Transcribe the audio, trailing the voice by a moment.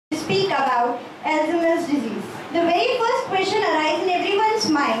about Alzheimer's disease. The very first question arises in everyone's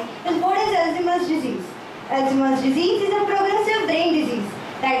mind is, what is Alzheimer's disease? Alzheimer's disease is a progressive brain disease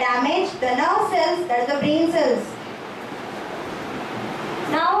that damage the nerve cells, that is the brain cells.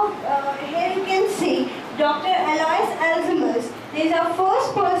 Now, here you can see Dr. Alois Alzheimer's is the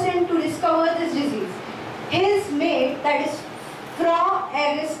first person to discover this disease. His mate, that is Frau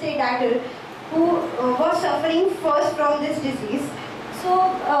Erstedter, who was suffering first from this disease.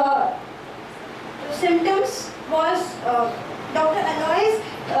 So, the symptoms was Dr. Alois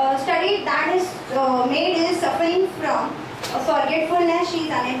studied that his mate is suffering from forgetfulness. She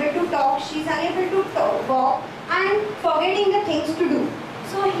is unable to talk, she is unable to walk, and forgetting the things to do.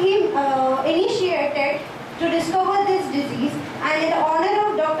 So he initiated to discover this disease, and in honor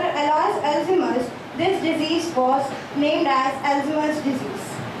of Dr. Alois Alzheimer's, this disease was named as Alzheimer's disease.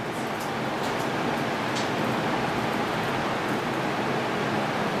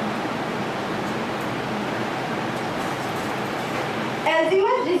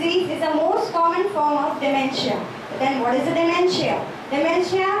 Alzheimer's disease is the most common form of dementia. Then what is the dementia?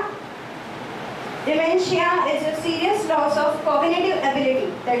 Dementia is a serious loss of cognitive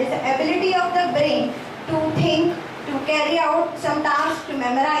ability, that is the ability of the brain to think, to carry out some tasks, to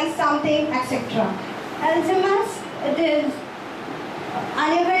memorize something, etc. Alzheimer's, the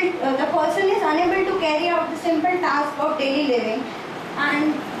person is unable to carry out the simple task of daily living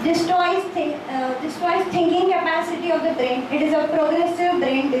and destroys thinking capacity of the brain. It is a progressive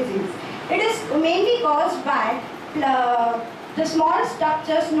brain disease. It is mainly caused by the small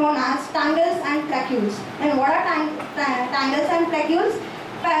structures known as tangles and plaques. And what are tangles and plaques?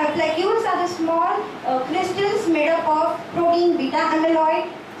 Plaques are the small crystals made up of protein beta amyloid,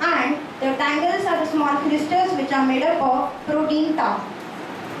 and the tangles are the small crystals which are made up of protein tau.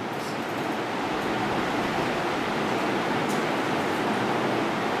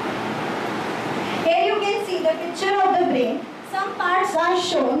 Here you can see the picture of the brain. Some parts are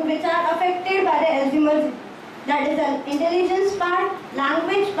shown which are affected by the Alzheimer's. That is the intelligence part,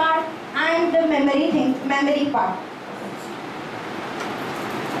 language part, and the memory part.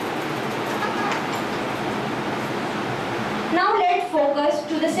 Now let's focus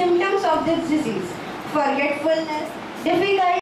to the symptoms of this disease: forgetfulness, difficulty